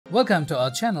Welcome to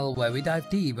our channel where we dive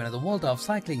deep into the world of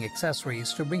cycling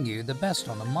accessories to bring you the best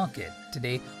on the market.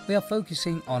 Today, we are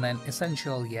focusing on an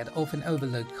essential yet often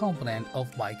overlooked component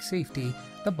of bike safety,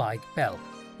 the bike belt.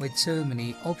 With so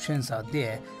many options out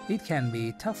there, it can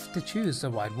be tough to choose the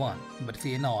right one. But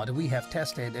fear not, we have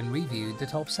tested and reviewed the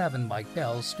top 7 bike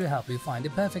belts to help you find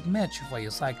the perfect match for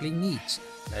your cycling needs.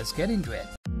 Let's get into it.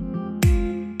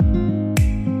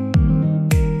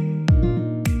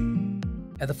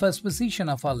 At the first position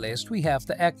of our list, we have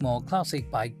the Accmor Classic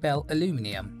Bike Belt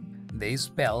Aluminum. This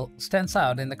belt stands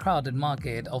out in the crowded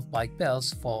market of bike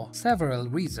belts for several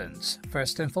reasons.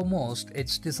 First and foremost,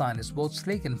 its design is both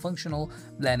sleek and functional,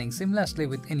 blending seamlessly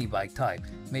with any bike type.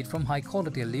 Made from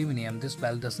high-quality aluminum, this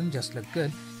belt doesn't just look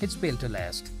good, it's built to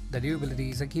last. The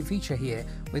durability is a key feature here,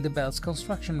 with the belt's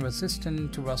construction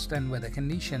resistant to rust and weather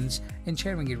conditions,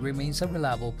 ensuring it remains a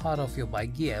reliable part of your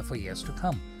bike gear for years to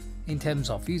come. In terms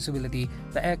of usability,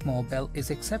 the Accmor belt is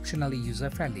exceptionally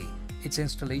user-friendly. Its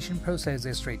installation process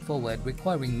is straightforward,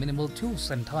 requiring minimal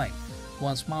tools and time.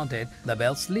 Once mounted, the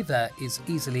belt's lever is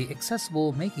easily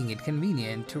accessible, making it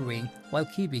convenient to ring while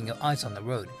keeping your eyes on the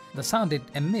road. The sound it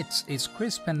emits is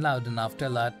crisp and loud enough to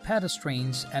alert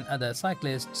pedestrians and other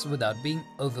cyclists without being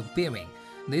overbearing.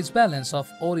 This balance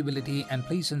of audibility and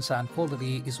pleasant sound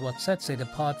quality is what sets it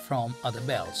apart from other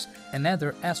belts.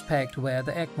 Another aspect where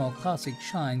the Accmor Classic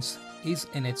shines is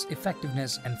in its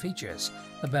effectiveness and features.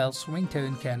 The belt's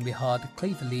ringtone can be heard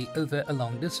clearly over a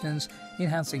long distance,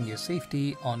 enhancing your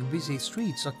safety on busy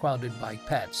streets or crowded bike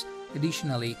paths.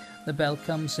 Additionally, the belt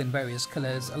comes in various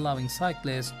colors, allowing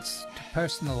cyclists to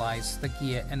personalize the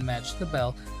gear and match the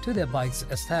belt to their bike's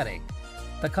aesthetic.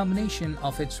 The combination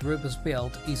of its robust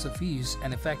build, ease of use,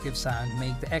 and effective sound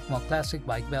make the Accmor Classic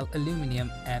Bike Belt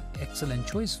Aluminum an excellent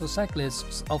choice for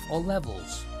cyclists of all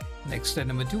levels. Next at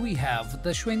number 2, we have the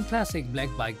Schwinn Classic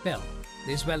Black Bike Belt.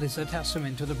 This belt is a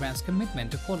testament to the brand's commitment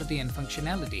to quality and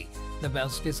functionality. The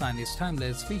belt's design is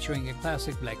timeless, featuring a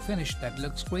classic black finish that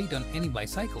looks great on any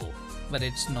bicycle. But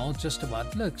it's not just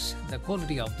about looks. The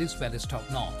quality of this belt is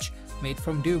top-notch. Made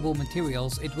from durable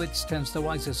materials, it withstands the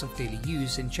rises of daily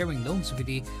use, ensuring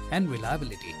longevity and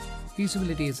reliability.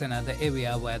 Usability is another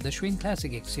area where the Schwinn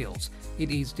Classic excels. It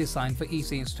is designed for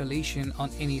easy installation on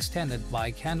any standard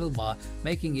bike handlebar,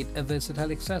 making it a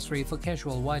versatile accessory for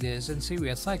casual riders and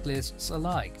serious cyclists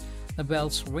alike. The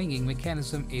belt's ringing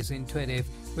mechanism is intuitive,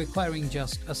 requiring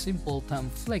just a simple thumb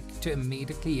flick to emit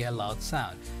a clear, loud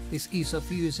sound. This ease of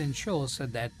use ensures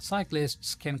that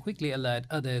cyclists can quickly alert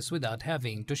others without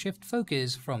having to shift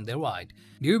focus from their ride.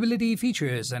 Durability,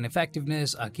 features, and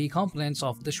effectiveness are key components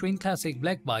of the Schwinn Classic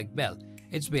Black Bike Belt.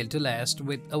 It's built to last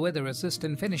with a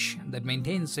weather-resistant finish that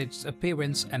maintains its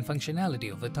appearance and functionality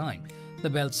over time. The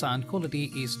belt's sound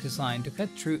quality is designed to cut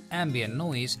through ambient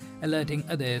noise, alerting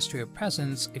others to your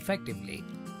presence effectively.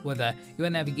 Whether you are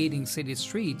navigating city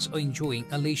streets or enjoying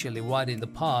a leisurely ride in the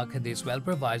park, this belt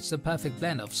provides the perfect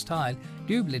blend of style,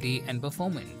 durability, and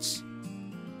performance.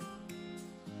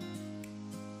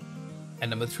 At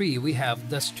number 3, we have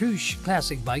the Xthuge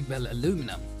Classic Bike Belt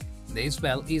Aluminum. This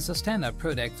belt is a standard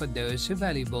product for those who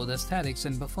value both aesthetics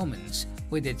and performance.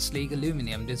 With its sleek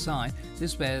aluminum design,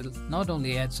 this belt not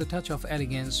only adds a touch of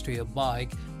elegance to your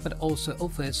bike, but also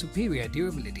offers superior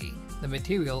durability. The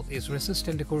material is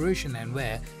resistant to corrosion and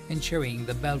wear, ensuring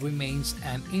the belt remains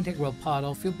an integral part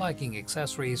of your biking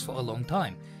accessories for a long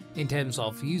time. In terms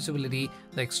of usability,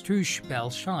 the Xthuge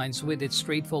belt shines with its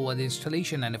straightforward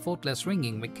installation and effortless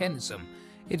ringing mechanism.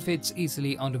 It fits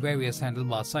easily onto various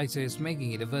handlebar sizes,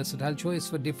 making it a versatile choice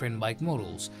for different bike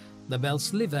models. The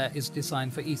belt's lever is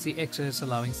designed for easy access,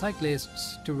 allowing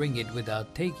cyclists to ring it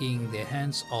without taking their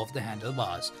hands off the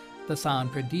handlebars. The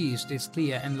sound produced is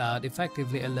clear and loud,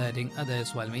 effectively alerting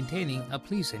others while maintaining a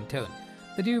pleasing tone.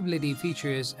 The durability,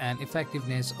 features, and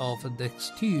effectiveness of the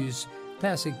Xthuge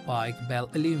Classic Bike Belt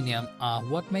Aluminum are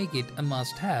what make it a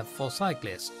must-have for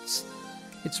cyclists.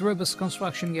 Its robust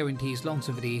construction guarantees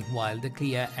longevity, while the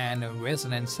clear and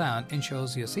resonant sound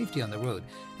ensures your safety on the road.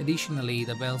 Additionally,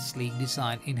 the belt's sleek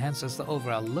design enhances the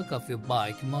overall look of your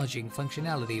bike, merging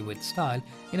functionality with style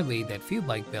in a way that few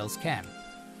bike belts can.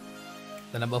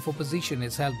 The number 4 position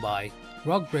is held by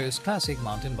ROCKBROS Classic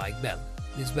Mountain Bike Belt.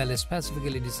 This belt is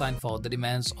specifically designed for the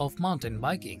demands of mountain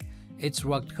biking. Its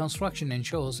rugged construction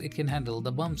ensures it can handle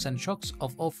the bumps and shocks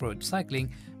of off-road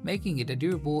cycling, making it a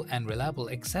durable and reliable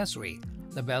accessory.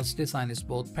 The belt's design is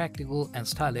both practical and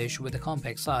stylish, with a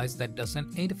compact size that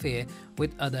doesn't interfere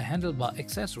with other handlebar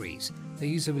accessories.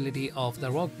 The usability of the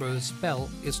ROCKBROS belt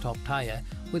is top-tier,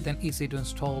 with an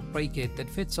easy-to-install brake kit that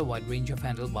fits a wide range of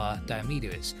handlebar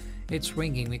diameters. Its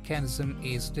ringing mechanism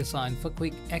is designed for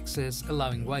quick access,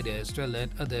 allowing riders to alert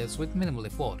others with minimal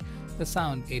effort. The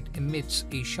sound it emits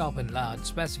is sharp and loud,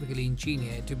 specifically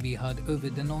engineered to be heard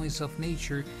over the noise of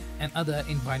nature and other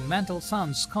environmental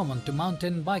sounds common to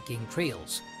mountain biking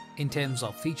trails. In terms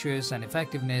of features and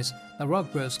effectiveness, the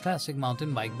ROCKBROS classic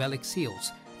mountain bike bell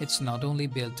excels. It's not only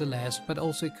built to last but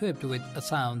also equipped with a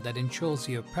sound that ensures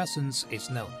your presence is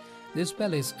known. This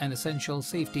bell is an essential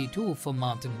safety tool for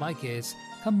mountain bikers,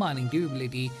 combining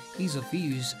durability, ease of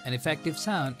use, and effective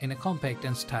sound in a compact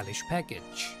and stylish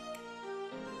package.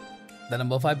 The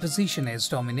number 5 position is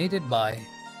dominated by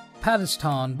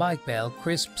Paliston Bike Bell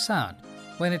Crisp Sound.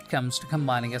 When it comes to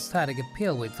combining aesthetic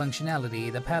appeal with functionality,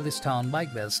 the Paliston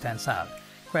Bike Bell stands out.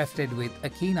 Crafted with a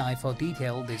keen eye for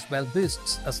detail, this bell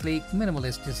boasts a sleek,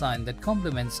 minimalist design that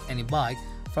complements any bike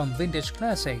from vintage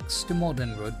classics to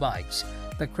modern road bikes.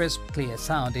 The crisp, clear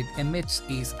sound it emits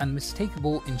is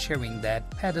unmistakable, ensuring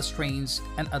that pedestrians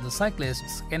and other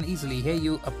cyclists can easily hear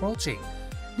you approaching.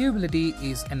 Durability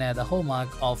is another hallmark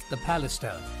of the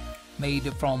Paliston.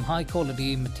 Made from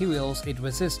high-quality materials, it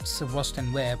resists rust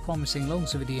and wear, promising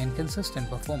longevity and consistent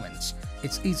performance.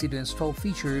 Its easy-to-install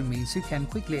feature means you can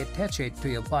quickly attach it to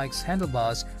your bike's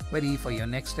handlebars, ready for your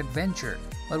next adventure.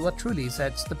 But what truly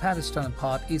sets the Paliston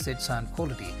apart is its sound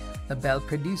quality. The bell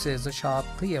produces a sharp,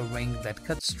 clear ring that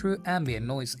cuts through ambient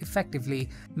noise effectively,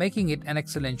 making it an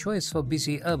excellent choice for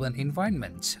busy urban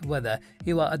environments. Whether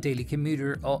you are a daily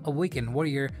commuter or a weekend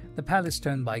warrior, the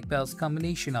Paliston Bike Bell's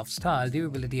combination of style,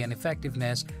 durability, and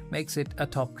effectiveness makes it a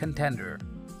top contender.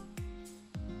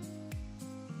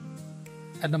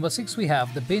 At number 6, we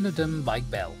have the Binudum Bike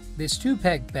Bell. This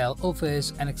 2-peg bell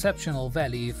offers an exceptional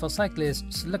value for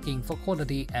cyclists looking for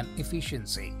quality and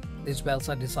efficiency. These bells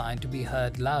are designed to be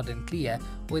heard loud and clear,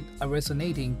 with a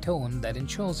resonating tone that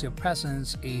ensures your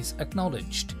presence is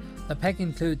acknowledged. The pack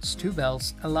includes 2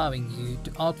 bells, allowing you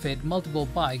to outfit multiple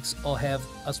bikes or have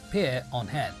a spare on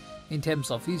hand. In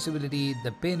terms of usability, the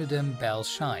Binudum bells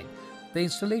shine. The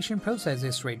installation process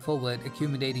is straightforward,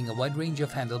 accommodating a wide range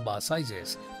of handlebar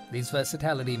sizes. This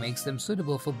versatility makes them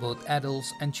suitable for both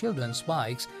adults and children's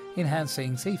bikes,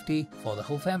 enhancing safety for the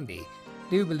whole family.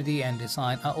 Durability and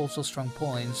design are also strong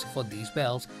points for these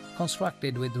bells.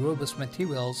 Constructed with robust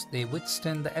materials, they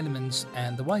withstand the elements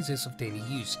and the rises of daily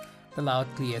use. The loud,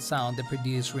 clear sound they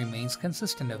produce remains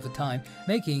consistent over time,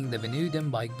 making the Binudum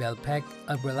Bike Bell Pack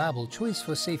a reliable choice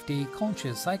for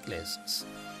safety-conscious cyclists.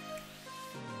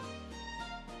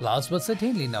 Last but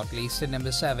certainly not least, at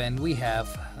number 7, we have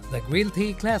the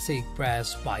Greallthy Classic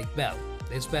Brass Bike Bell.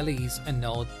 This bell is a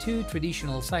nod to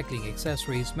traditional cycling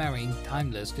accessories, marrying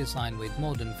timeless design with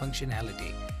modern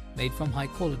functionality. Made from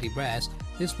high-quality brass,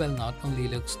 this bell not only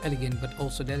looks elegant but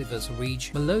also delivers a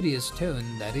rich, melodious tone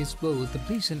that is both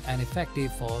pleasant and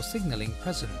effective for signaling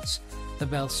presence. The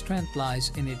bell's strength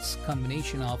lies in its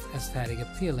combination of aesthetic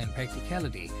appeal and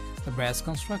practicality. The brass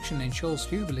construction ensures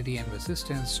durability and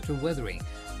resistance to weathering,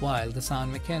 while the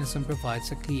sound mechanism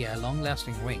provides a clear,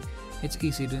 long-lasting ring. It's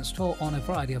easy to install on a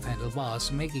variety of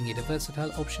handlebars, making it a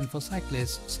versatile option for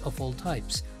cyclists of all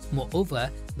types.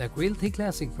 Moreover, the Greallthy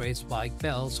Classic Brass Bike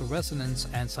Bell's resonance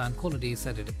and sound quality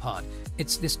set it apart.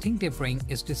 Its distinctive ring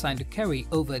is designed to carry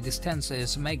over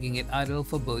distances, making it ideal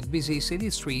for both busy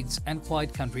city streets and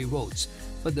quiet country roads.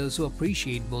 For those who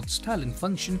appreciate both style and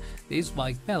function, this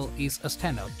bike bell is a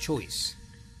standout choice.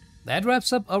 That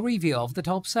wraps up our review of the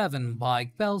top 7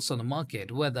 bike bells on the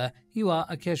market. Whether you are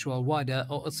a casual rider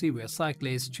or a serious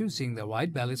cyclist, choosing the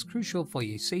right bell is crucial for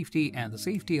your safety and the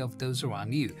safety of those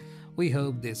around you. We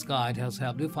hope this guide has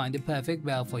helped you find the perfect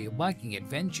bell for your biking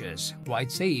adventures.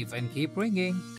 Ride safe and keep ringing!